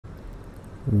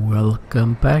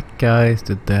Welcome back, guys,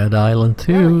 to Dead Island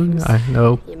 2. Well, I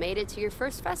know you made it to your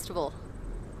first festival.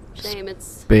 Shame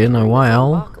it's been a during the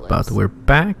while, Zombocalypse. but we're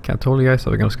back. I told you guys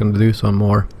I was gonna do some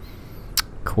more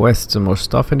quests and more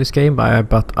stuff in this game,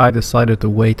 but I decided to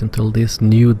wait until this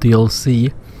new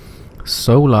DLC,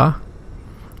 SoLa,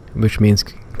 which means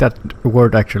that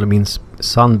word actually means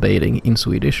sunbathing in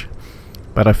Swedish,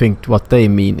 but I think what they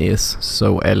mean is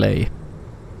SoLA.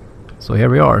 So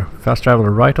here we are, fast travel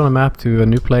right on the map to a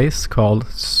new place called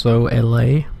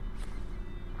SoLA,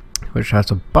 which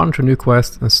has a bunch of new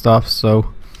quests and stuff.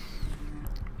 So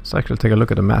let's actually take a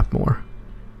look at the map more.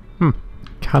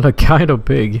 Kind of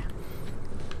big.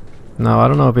 Now I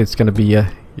don't know if it's gonna be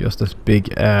just as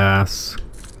big as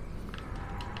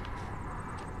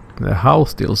the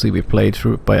house DLC we played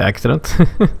through by accident.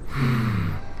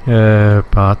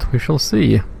 But we shall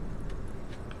see.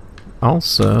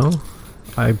 Also,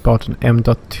 I bought an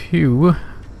M.2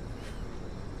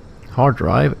 hard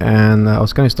drive and I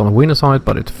was gonna install Windows on it,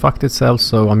 but it fucked itself,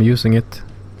 so I'm using it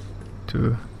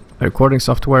to a recording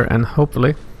software, and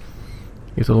hopefully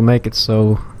it will make it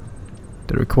so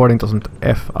the recording doesn't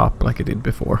F up like it did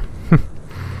before.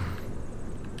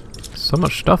 So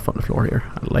much stuff on the floor here,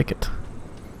 I like it.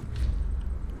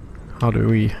 How do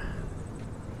we...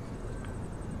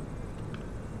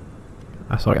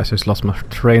 sorry, I just lost my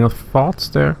train of thoughts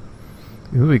there.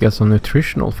 Ooh, we got some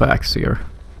nutritional facts here.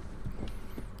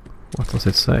 What does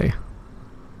it say?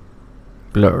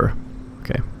 Blur.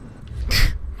 Okay.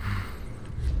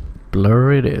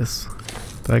 Blur it is.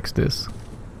 Thanks this.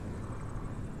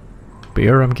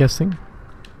 Beer, I'm guessing.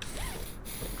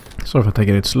 Sorry for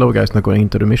taking it slow, guys, not going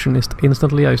into the mission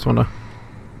instantly. I just wanna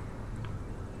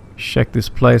check this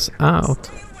place out.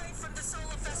 Stay away from the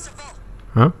SoLa festival.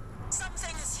 Huh?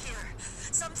 Something is here.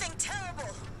 Something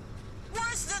terrible.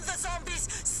 Worse than the zombies.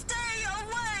 Stay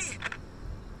away.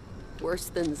 Worse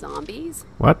than zombies?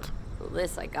 What? Well,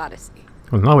 this I gotta see.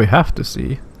 Well, now we have to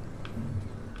see.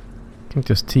 Can't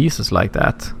just tease us like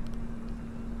that.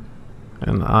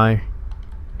 And I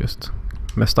just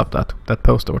messed up that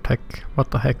poster.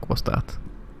 What the heck was that?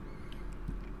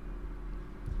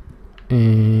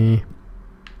 Okay,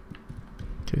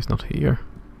 it's not here.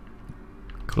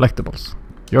 Collectibles.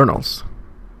 Journals.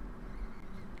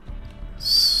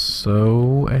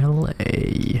 SoLA.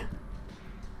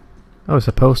 Oh, it's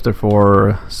a poster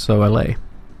for SoLA.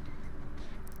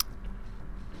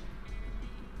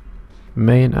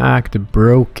 Main act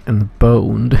broke and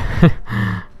boned.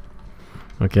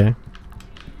 Okay.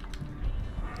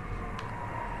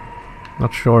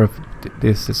 Not sure if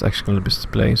this is actually going to be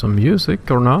displaying some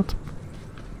music or not.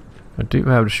 I do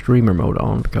have the streamer mode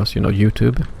on because, you know,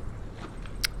 YouTube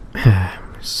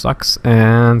sucks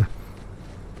and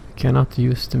cannot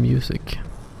use the music.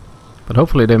 But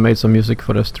hopefully they made some music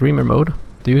for the streamer mode.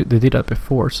 They did that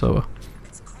before, so...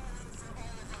 It's calling for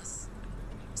all of us.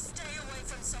 Stay away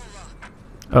from SoLa.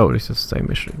 Oh, this is the same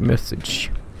message.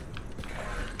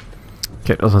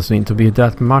 Okay, doesn't seem to be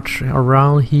that much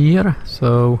around here,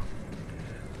 so...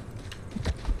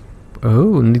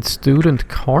 Oh, need student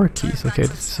car keys. Okay,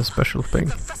 this is a special thing.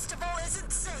 The festival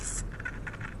isn't safe.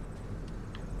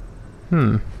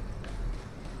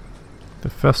 The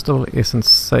festival isn't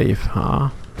safe, huh?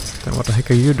 Then what the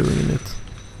heck are you doing in it?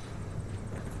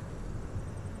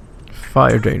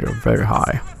 Fire danger very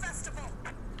high.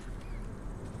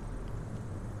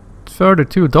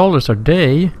 $32 a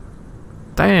day?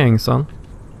 Dang, son.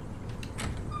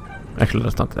 Actually,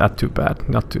 that's not that too bad.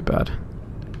 Not too bad.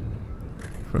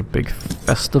 For a big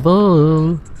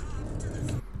festival.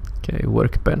 Okay,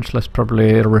 workbench. Let's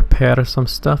probably repair some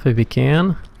stuff if we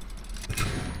can.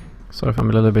 Sorry if I'm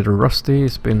a little bit rusty.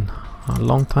 It's been a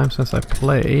long time since I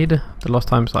played. The last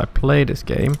times I played this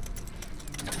game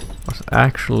was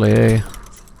actually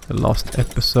the last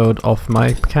episode of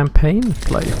my campaign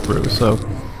playthrough. So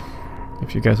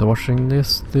if you guys are watching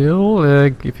this still,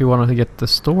 if you want to get the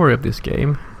story of this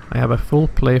game, I have a full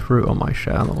playthrough on my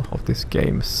channel of this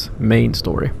game's main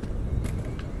story.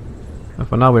 And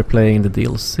for now we're playing the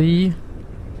DLC.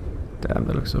 Damn,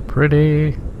 that looks so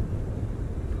pretty.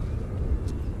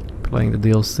 Playing the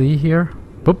DLC here.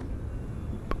 Boop.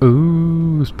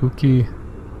 Ooh, spooky.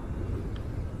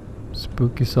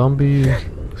 Spooky zombie.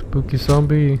 Spooky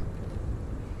zombie.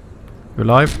 You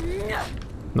alive?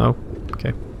 No?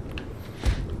 Okay.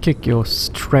 Kick your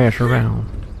trash around.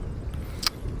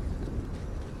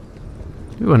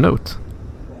 Ooh, a note.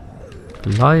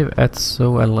 Live at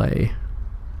SoLA.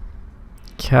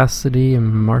 Cassidy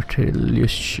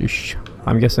Martelius.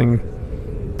 I'm guessing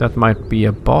that might be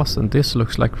a boss, and this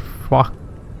looks like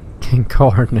fucking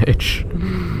carnage.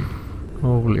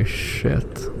 Holy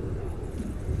shit.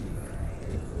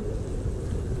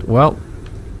 Well,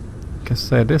 I can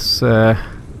say this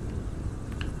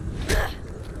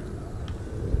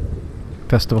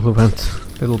festival went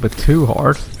a little bit too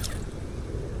hard.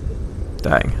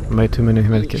 Dang, I made too many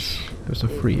medkits. There's a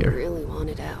free here. Really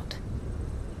wanted out.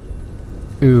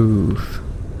 Oof.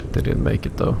 They didn't make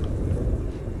it though.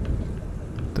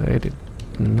 They did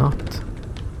not.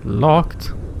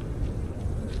 Locked.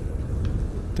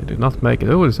 They did not make it.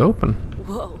 Oh, it's open.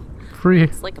 Whoa. Free.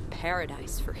 It's like a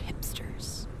paradise for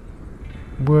hipsters.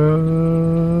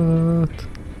 What?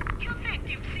 You think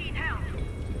you've seen hell?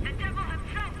 The devil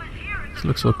himself is here in This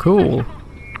looks so cool.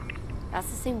 That's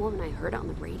the same woman I heard on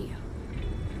the radio.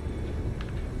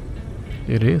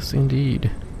 It is indeed.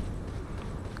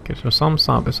 Okay, so some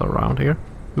zombies around here.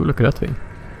 Ooh, look at that thing.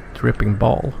 Dripping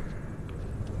ball.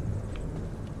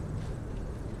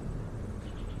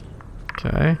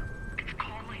 Okay. It's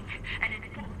calling, and it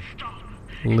won't stop.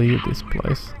 Leave this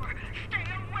place. Stay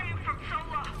away from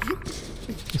SoLa.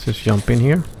 Let's just jump in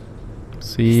here.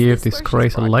 See if this Where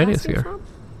she's crazy lady is broadcasting here. from?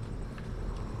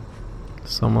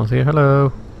 Someone's here.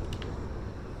 Hello.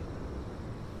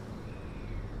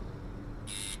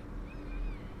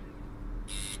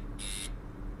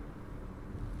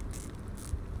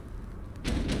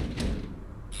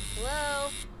 Hello?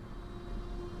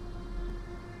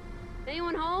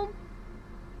 Anyone home?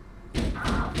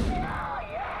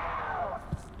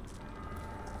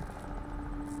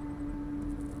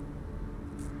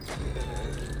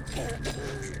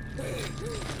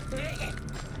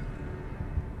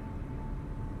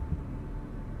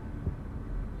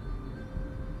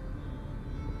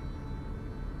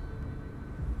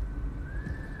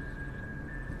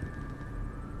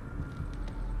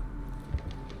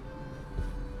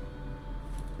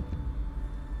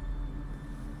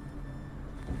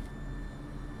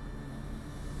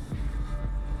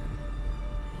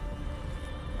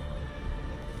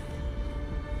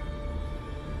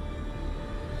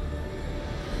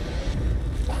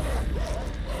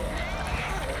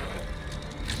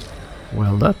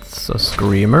 Well, that's a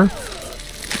screamer.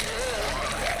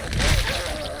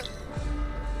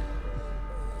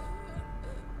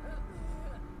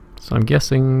 So I'm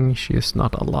guessing she is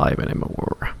not alive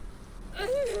anymore.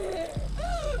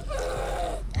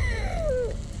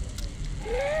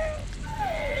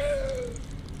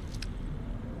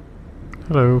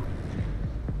 Hello.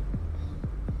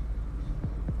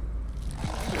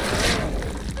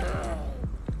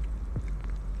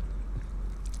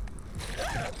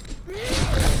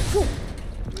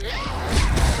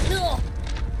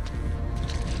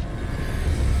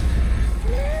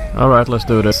 Alright, let's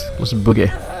do this. Let's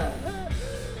boogie.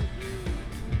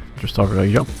 Just started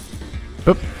a jump.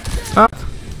 Oop. Ah.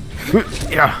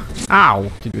 Yeah.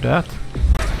 Ow. Did you do that?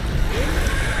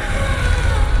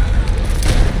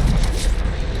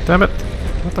 Damn it.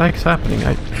 What the heck's happening?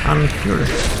 I'm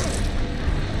curious.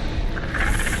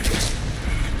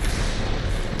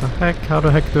 What the heck? How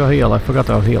the heck do I heal? I forgot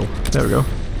how to heal. There we go.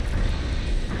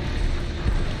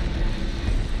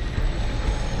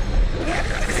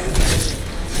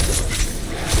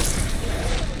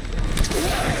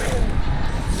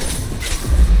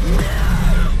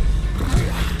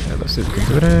 Let's see if we can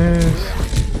do this.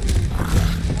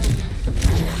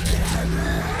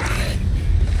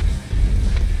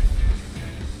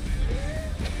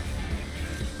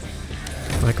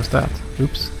 What the heck was that?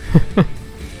 Oops.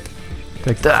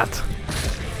 Take that.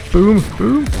 Boom,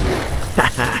 boom.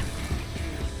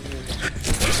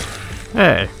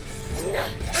 Hey.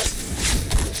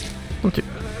 Don't you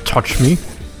touch me.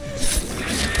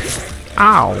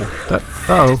 Ow. That.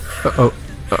 Uh-oh. Uh-oh.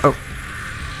 Uh-oh.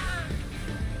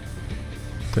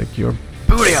 Take your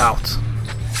booty out.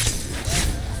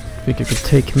 Think you could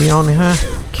take me on here,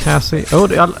 Cassie? Oh,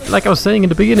 like I was saying in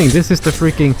the beginning, this is the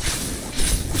freaking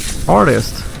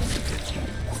artist.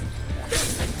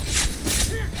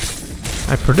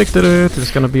 I predicted it.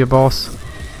 It's gonna be a boss.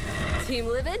 Team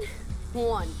living?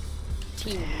 1.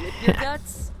 Team rip your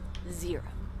guts? 0.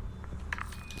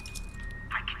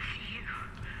 I can see you.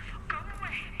 Go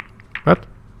away. What?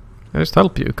 I just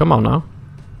help you. Come on now.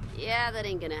 Yeah, that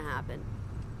ain't gonna happen.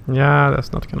 Yeah,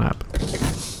 that's not gonna happen.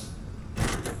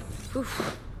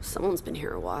 Oof. Someone's been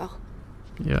here a while.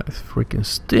 Yeah, it freaking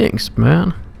stinks,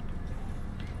 man.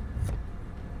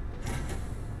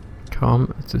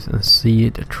 Come and see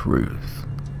the truth.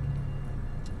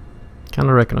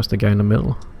 Kinda recognize the guy in the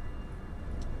middle.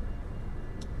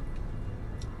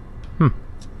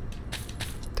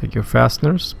 Take your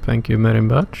fasteners. Thank you very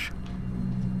much.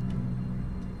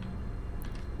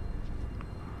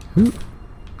 Ooh,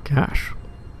 cash.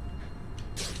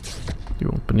 You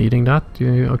won't be needing that.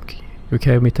 You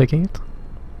okay with me taking it?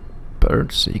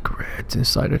 Burned secrets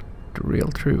inside a The real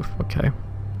truth, okay.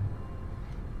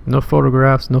 No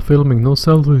photographs, no filming, no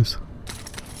selfies.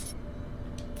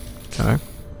 Okay.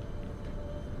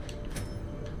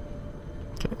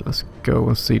 Okay, let's go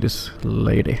and see this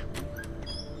lady.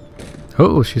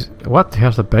 Oh, she's... What?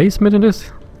 There's a basement in this?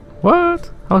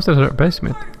 What? How's that a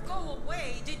basement? Go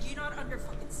away, did you not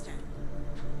understand?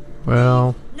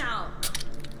 Well, Now.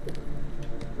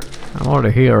 I'm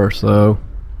already here, so...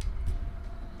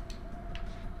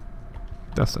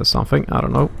 That's something, I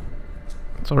don't know.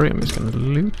 Sorry, I'm just gonna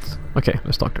loot. Okay,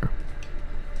 let's talk to her.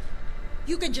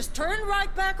 You can just turn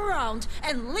right back around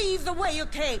and leave the way you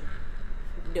came.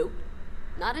 Nope.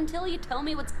 Not until you tell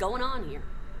me what's going on here.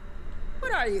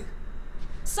 What are you?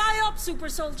 Psyop super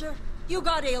soldier? You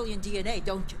got alien DNA,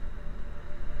 don't you?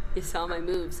 You saw my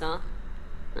moves, huh?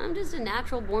 I'm just a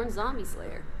natural-born zombie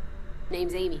slayer.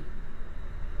 Name's Amy.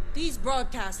 These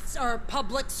broadcasts are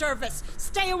public service.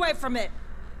 Stay away from it.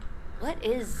 What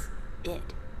is it?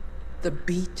 The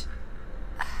beat.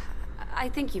 I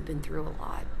think you've been through a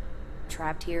lot.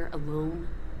 Trapped here, alone.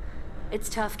 It's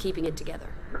tough keeping it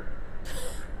together.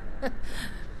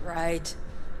 Right.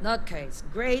 Nutcase.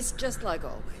 Grace, just like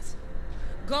always.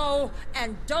 Go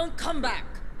and don't come back.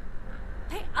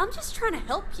 Hey, I'm just trying to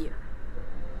help you.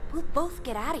 We'll both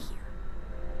get out of here.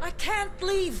 I can't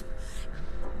leave.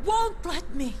 Won't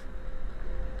let me.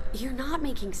 You're not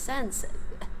making sense.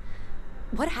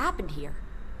 What happened here?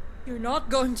 You're not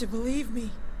going to believe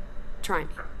me. Try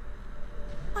me.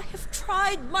 I have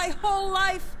tried my whole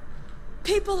life.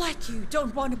 People like you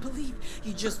don't want to believe.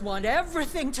 You just want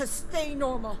everything to stay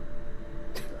normal.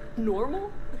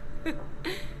 Normal?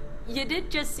 You did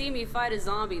just see me fight a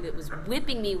zombie that was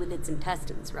whipping me with its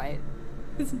intestines, right?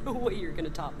 There's no way you're gonna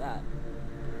top that.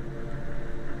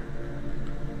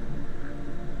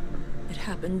 It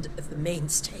happened at the main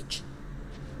stage.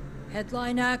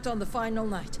 Headline act on the final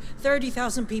night.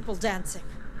 30,000 people dancing.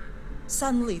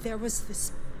 Suddenly there was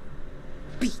this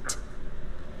beat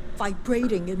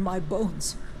vibrating in my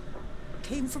bones.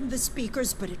 Came from the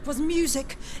speakers, but it was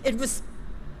music. It was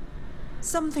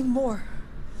something more.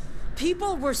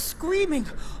 People were screaming,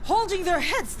 holding their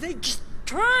heads. They just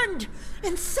turned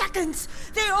in seconds.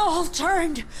 They all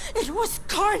turned. It was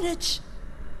carnage.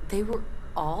 They were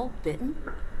all bitten?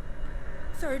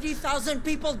 30,000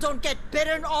 people don't get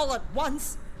bitten all at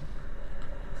once.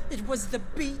 It was the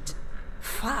beat.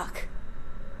 Fuck.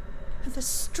 And the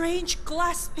strange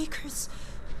glass speakers.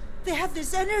 They had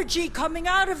this energy coming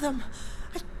out of them.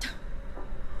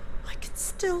 I can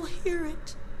still hear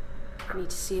it. I need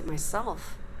to see it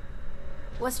myself.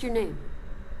 What's your name?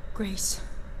 Grace.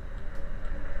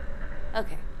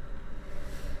 Okay.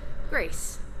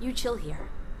 Grace, you chill here.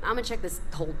 I'm gonna check this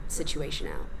whole situation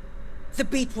out. The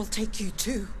beat will take you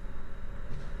too.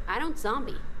 I don't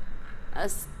zombie.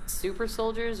 Us super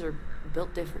soldiers are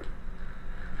built different.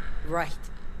 Right.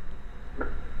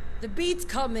 The beat's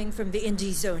coming from the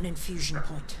Indie Zone infusion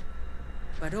point.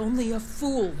 But only a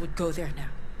fool would go there now.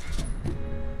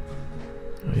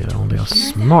 Oh, yeah, only a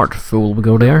smart fool would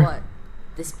go there. What?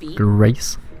 This beat?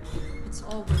 Grace. It's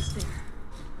always there.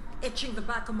 Itching the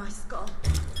back of my skull.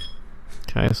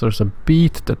 Okay, so there's a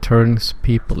beat that turns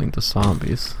people into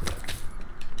zombies.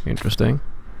 Interesting.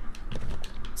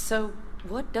 So,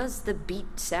 what does the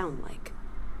beat sound like?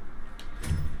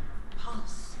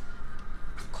 Pulse.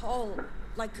 A call,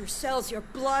 like your cells, your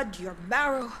blood, your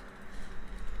marrow.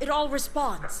 It all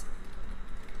responds.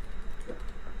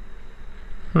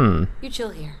 You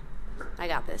chill here. I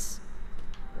got this.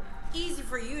 Easy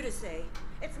for you to say.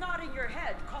 It's not in your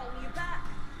head calling you back.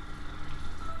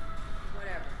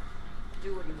 Whatever.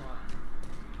 Do what you want.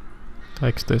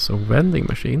 Text is a vending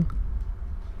machine.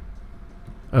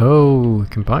 Oh, we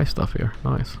can buy stuff here.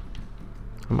 Nice.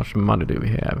 How much money do we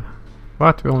have?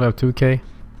 What? We only have 2k?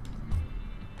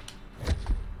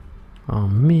 Oh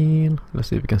man. Let's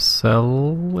see if we can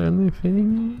sell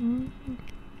anything.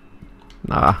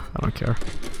 Nah, I don't care.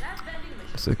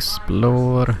 Let's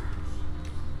explore.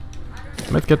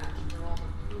 Medkit.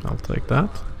 I'll take that.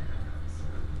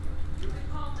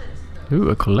 Ooh,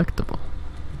 a collectible.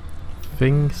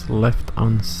 Things left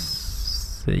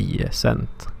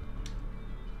unsent.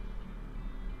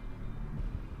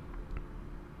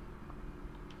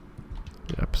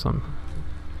 Yep, some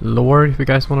lore if you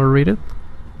guys want to read it.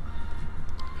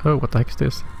 Oh, what the heck is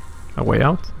this? A way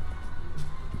out?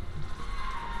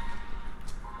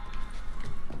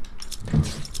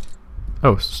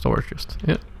 Oh, storage just.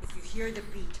 Yeah. If you hear the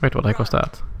beat, Wait, what the heck was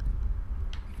that?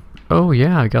 Oh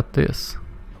yeah, I got this.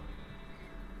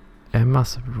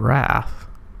 Emma's Wrath.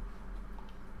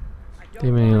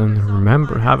 Didn't even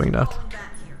remember having that.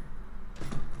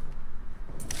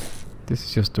 This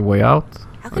is just the way out.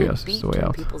 How Nothing yes, it's beat the way Killing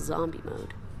out. People zombie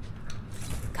mode.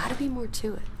 Gotta be more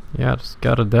to it. Yeah, there's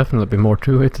gotta definitely be more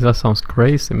to it. That sounds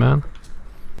crazy, man.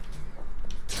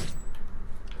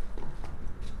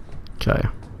 Okay.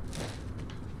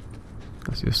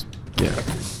 Let's just get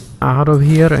out of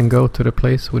here and go to the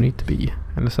place we need to be.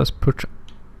 And it says put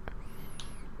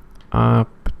up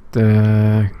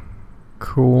the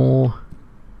cool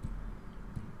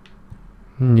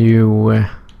new...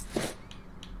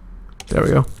 there we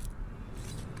go.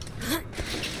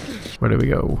 Where do we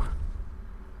go?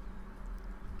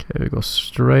 Okay, we go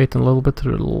straight and a little bit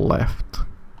to the left.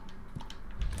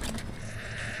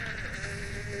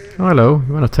 Oh, hello,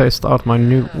 you wanna test out my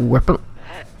new weapon?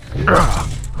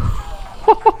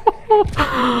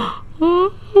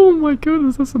 Oh my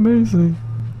goodness, that's amazing.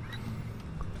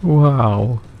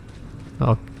 Wow.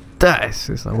 Now this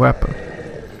is a weapon.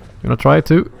 You wanna try it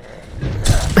too?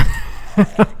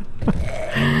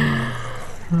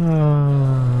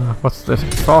 What's the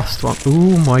fast one?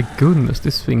 Oh my goodness,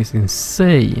 this thing is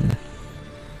insane.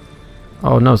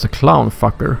 Oh no, it's a clown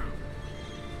fucker.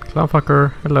 Clown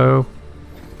fucker, hello.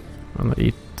 I'm gonna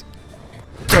eat.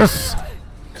 Yes!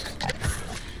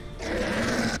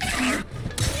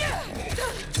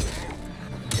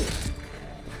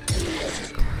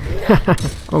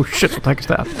 Oh shit, what the heck is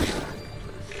that?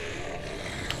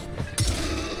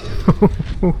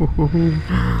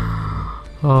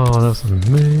 Oh, that was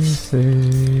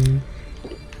amazing.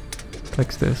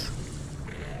 What's this?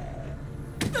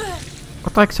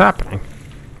 What the heck's happening?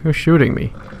 Who's shooting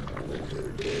me?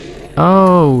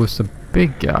 Oh, it's a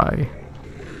big guy.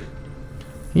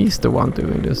 He's the one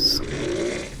doing this.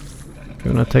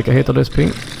 You wanna take a hit of this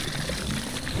ping?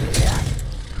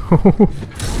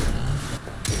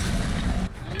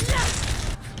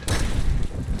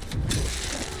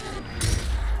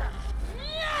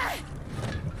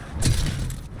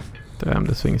 Damn,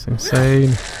 this thing is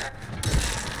insane.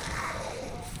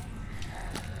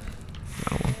 I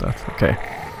don't want that. Okay.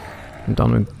 I'm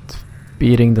done with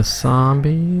beating the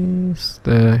zombies.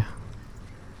 The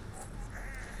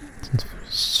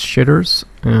shitters.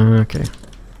 Okay.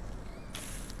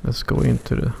 Let's go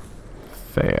into the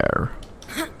fair.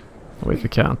 Wait, we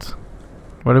can't.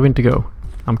 Where do we need to go?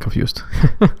 I'm confused.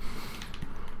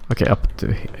 Okay, up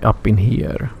in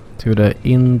here to the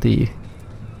indie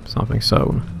something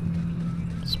zone.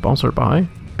 Sponsored by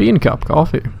Bean Cup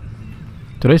Coffee.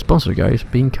 Today's sponsor, guys,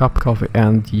 Bean Cup Coffee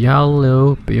and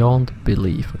Yellow Beyond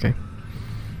Belief. Okay.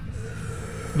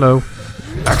 Hello.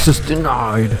 Access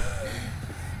denied. Is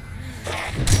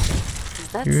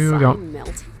that sign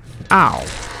melting? Ow.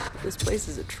 This place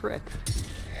is a trip.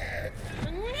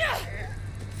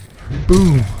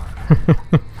 Boom.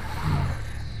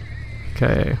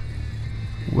 Okay.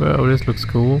 Whoa, this looks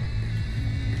cool.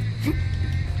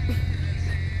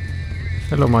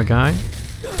 Hello, my guy.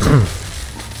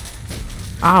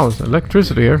 Ow, there's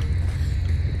electricity here.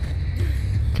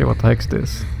 Okay, what the heck's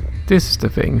this? This is the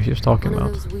thing she's talking about.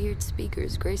 One of those weird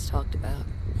speakers Grace talked about.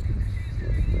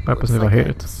 What happens if I hit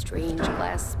it? Strange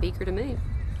glass speaker to me.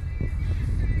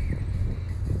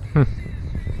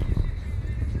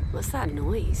 What's that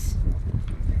noise?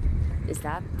 Is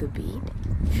that the beat?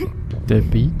 The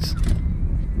beat?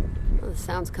 Well, the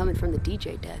sound's coming from the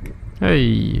DJ deck.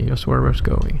 Hey, just where we're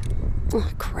going. Oh,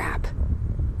 crap.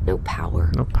 No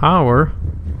power. No power?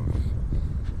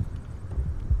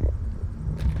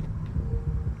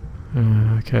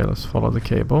 Okay, let's follow the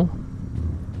cable.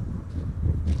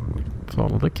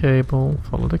 Follow the cable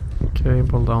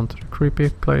down to the creepy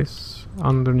place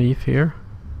underneath here.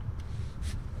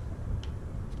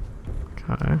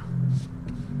 Okay.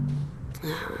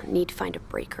 Need to find a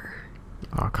breaker.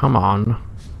 Oh, come on.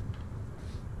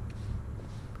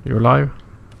 You alive?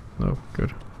 No,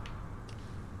 good.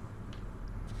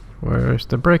 Where is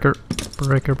the breaker?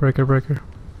 Breaker.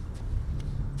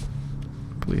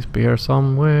 Please be here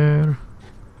somewhere.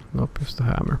 Nope, it's the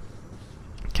hammer.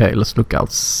 Okay, let's look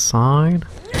outside.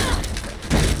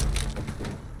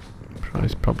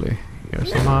 It's probably here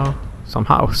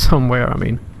somehow, somewhere, I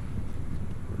mean.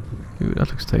 Ooh, that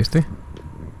looks tasty.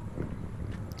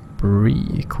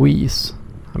 Quiz.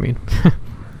 I mean,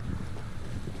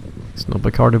 it's no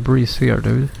Bacardi Breeze here,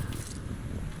 dude.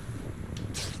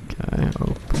 Okay,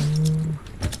 open.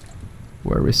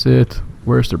 Where is it?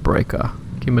 Where's the breaker?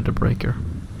 Give me the breaker.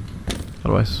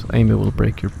 Otherwise, Amy will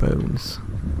break your bones.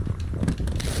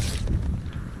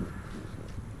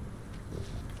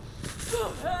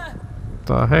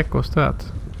 The heck was that?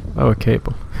 Oh, a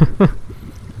cable.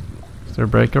 Is there a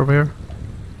breaker over here?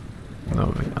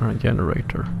 No, a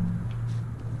generator.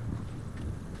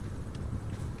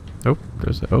 Oh,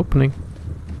 there's an opening.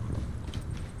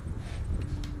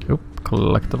 Oh,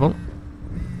 collectible.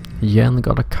 Yen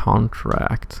got a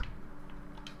contract.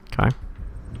 Okay.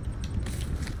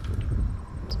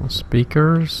 Some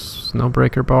speakers. No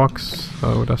breaker box.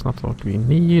 Oh, that's not what we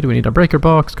need. We need a breaker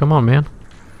box. Come on, man.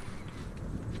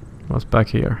 What's back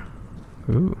here?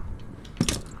 Ooh.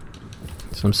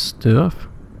 Some stuff.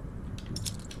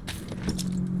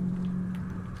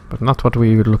 But not what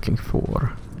we were looking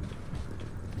for.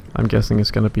 I'm guessing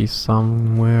it's gonna be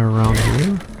somewhere around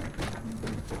here.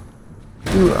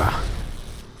 Ooh.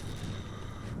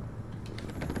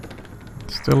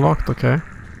 Still locked, okay.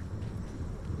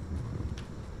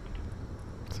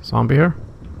 Is a zombie here?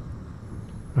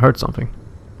 I heard something.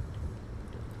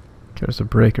 Okay, there's a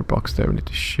breaker box there. We need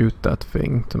to shoot that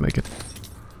thing to make it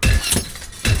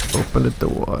open the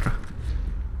door.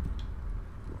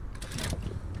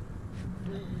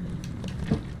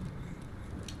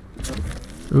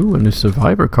 Ooh, a new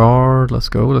survivor card. Let's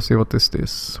go. Let's see what this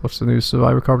is. What's the new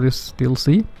survivor card of this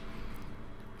DLC?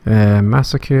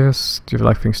 Masochist. Do you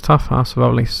like things tough, huh?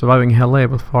 Surviving Hell.A,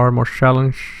 but far more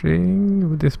challenging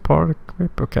with this part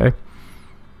equip. Okay.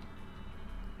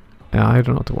 Yeah, I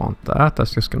do not want that.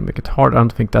 That's just gonna make it hard. I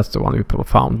don't think that's the one we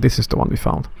found. This is the one we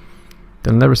found.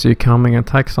 They'll never see you coming.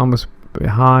 Attack zombies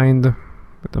behind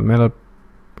with a melee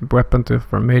weapon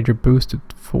for a major boosted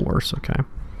force. Okay.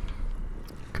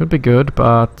 Could be good,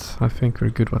 but I think we're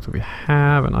good what we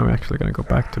have, and I'm actually gonna go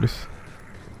back to this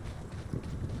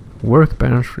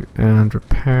workbench and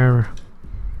repair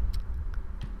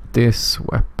this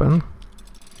weapon.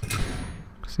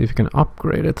 See if we can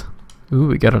upgrade it. Ooh,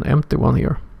 we got an empty one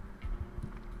here.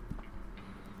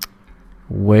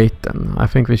 Wait then, I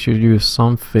think we should use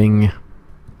something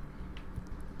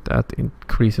that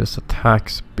increases attack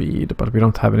speed, but we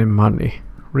don't have any money.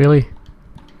 Really?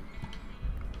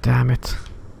 Damn it.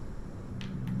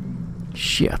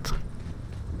 Shit.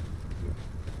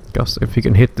 Because if we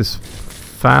can hit this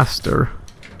faster,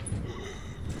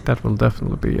 that will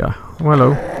definitely be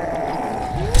hello.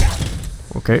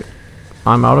 Okay,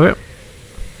 I'm out of it.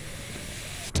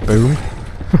 Boom.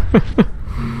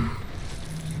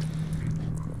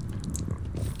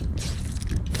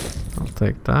 I'll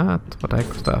take that. What the heck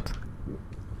was that?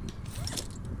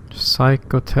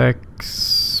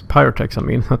 Psychotex, Pyrotex, I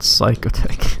mean, not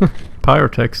Psychotech.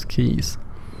 Pyrotex keys.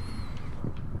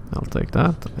 I'll take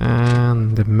that.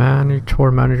 And the tour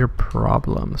manager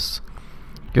problems.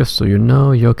 Just so you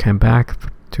know, Joe came back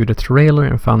to the trailer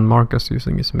and found Marcus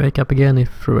using his makeup again. He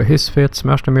threw a hiss fit,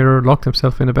 smashed the mirror, locked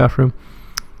himself in the bathroom.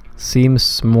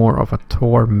 Seems more of a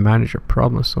tour manager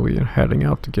problem, so we are heading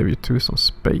out to give you two some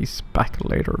space. Back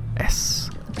later, S.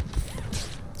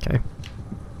 Okay.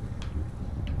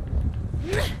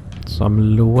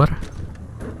 Some lore.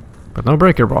 But no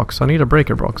breaker box. I need a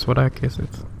breaker box. What the heck is it?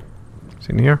 It's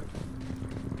in here.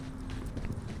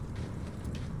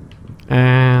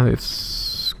 And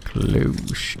it's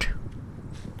closed.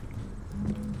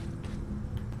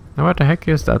 Now what the heck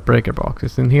is that breaker box?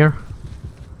 It's in here.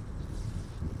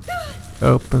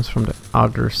 Opens from the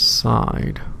other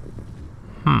side.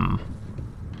 Okay,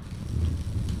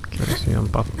 let's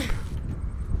jump up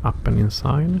and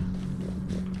inside.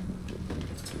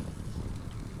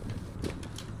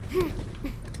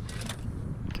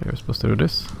 Okay, we're supposed to do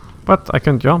this. But I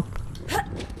can jump.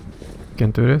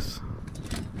 Can't do this.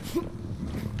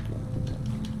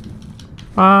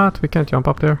 But we can't jump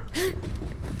up there.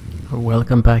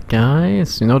 Welcome back,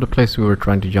 guys. You know the place we were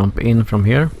trying to jump in from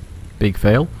here? Big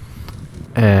fail.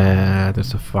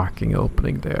 There's a fucking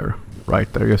opening there.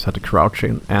 Right there, you just had to crouch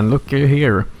in. And look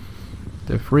here.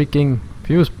 The freaking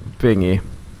fuse thingy.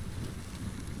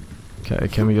 Okay,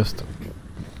 can we just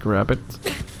grab it?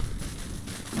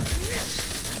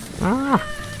 Ah!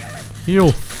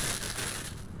 Heal!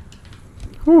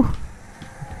 Whew!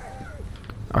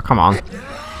 Oh, come on.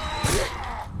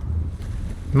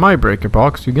 My breaker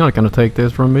box, you're not gonna take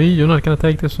this from me. You're not gonna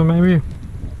take this from me.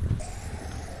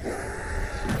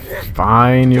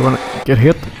 Fine, you wanna get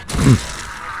hit?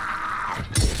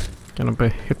 Gonna be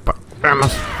hit by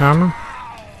Emma's hammer.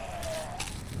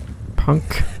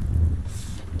 Punk.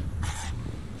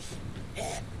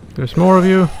 There's more of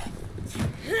you.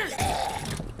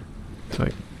 It's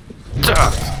like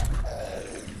that.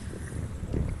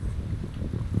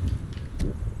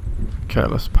 Okay,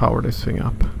 let's power this thing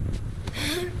up.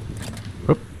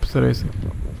 Oops, daisy.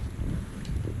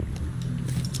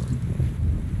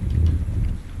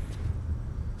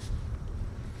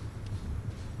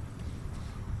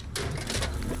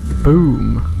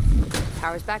 Boom.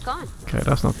 Power's back on. Okay,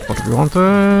 that's not what we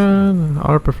wanted.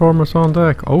 Our performers on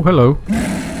deck. Oh, hello.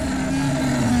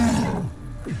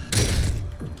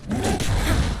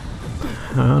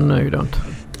 Oh, no, you don't.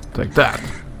 Take that.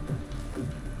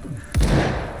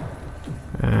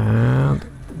 And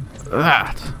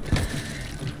that.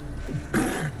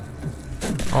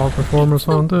 All performers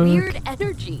on deck. Weird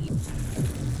energy.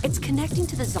 It's connecting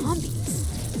to the zombies.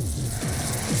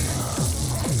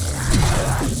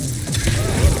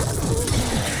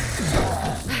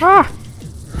 Ah!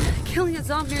 Killing a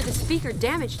zombie near the speaker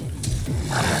damaged it.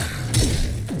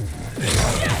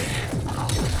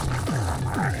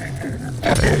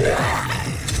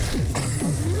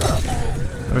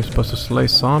 Are we supposed to slay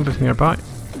zombies nearby?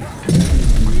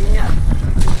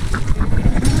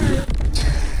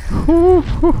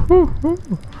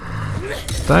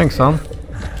 Thanks, son.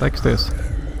 Thanks this.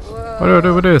 What do I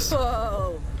do with this?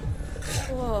 Whoa.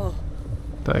 Whoa.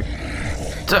 Take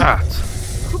that.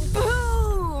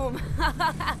 Boom!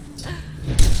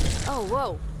 Oh,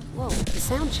 whoa. Whoa, the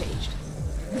sound changed.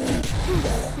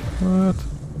 What?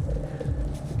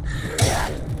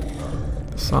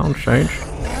 The sound changed.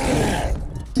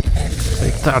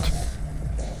 Take that.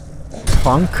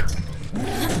 Punk.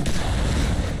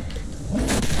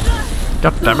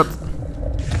 God damn it.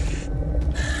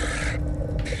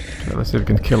 Okay, let's see if we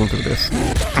can kill through this.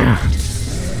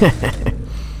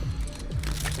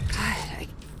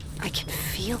 I can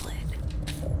feel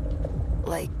it.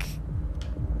 Like...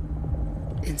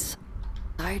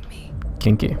 inside me.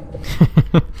 Kinky.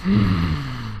 You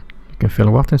can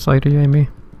feel what inside you, Amy?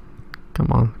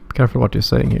 Come on, be careful what you're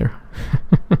saying here.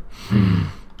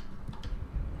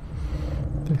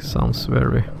 This sounds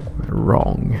very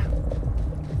wrong.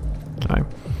 Okay.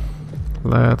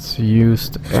 Let's use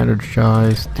the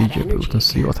energized DJ booth and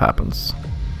see what happens.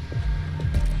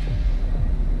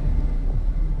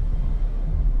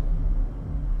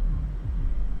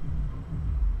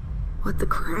 What the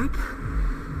crap?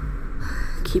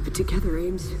 Keep it together,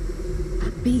 Ames.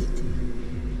 That beat,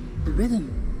 the rhythm,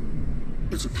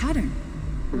 it's a pattern,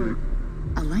 or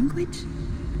a language?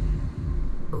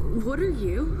 What are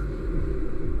you?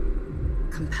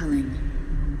 Compelling,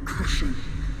 crushing,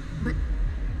 but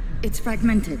it's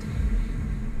fragmented.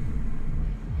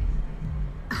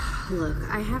 Look,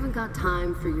 I haven't got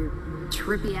time for your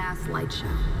trippy-ass light show.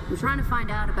 I'm trying to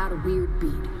find out about a weird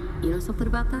beat. You know something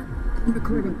about that?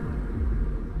 Recording.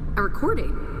 A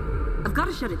recording? I've got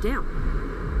to shut it down.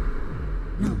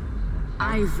 No,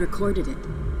 I've recorded it.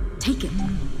 Take it.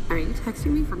 Are you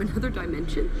texting me from another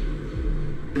dimension?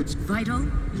 It's vital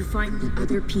you find the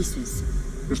other pieces.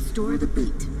 Restore the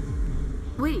beat.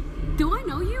 Wait, do I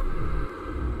know you?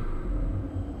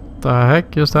 The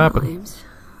heck just happened? James,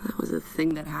 that was a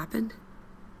thing that happened.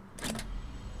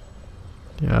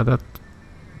 Yeah, that...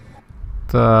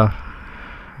 The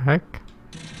heck?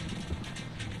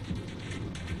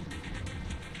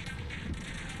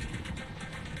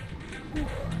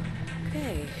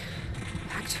 Okay,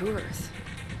 back to Earth.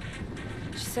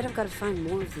 She said I've got to find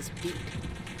more of this beat.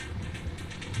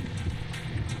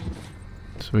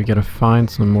 So we gotta find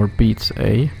some more beats,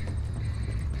 eh?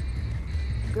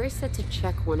 Grace said to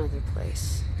check one other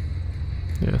place.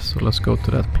 Yes, so let's go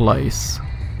to that place.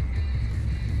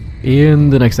 In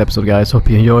the next episode, guys, hope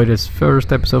you enjoyed this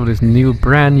first episode of this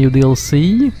brand new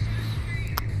DLC.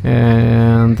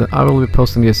 And I will be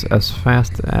posting this as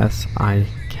fast as I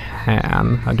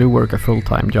can. I do work a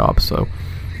full-time job, so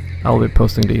I'll be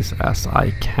posting these as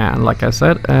I can, like I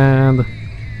said. And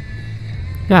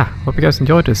yeah, hope you guys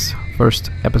enjoyed this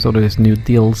first episode of this new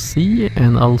DLC,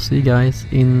 and I'll see you guys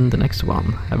in the next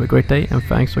one. Have a great day, and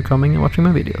thanks for coming and watching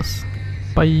my videos.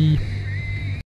 Bye!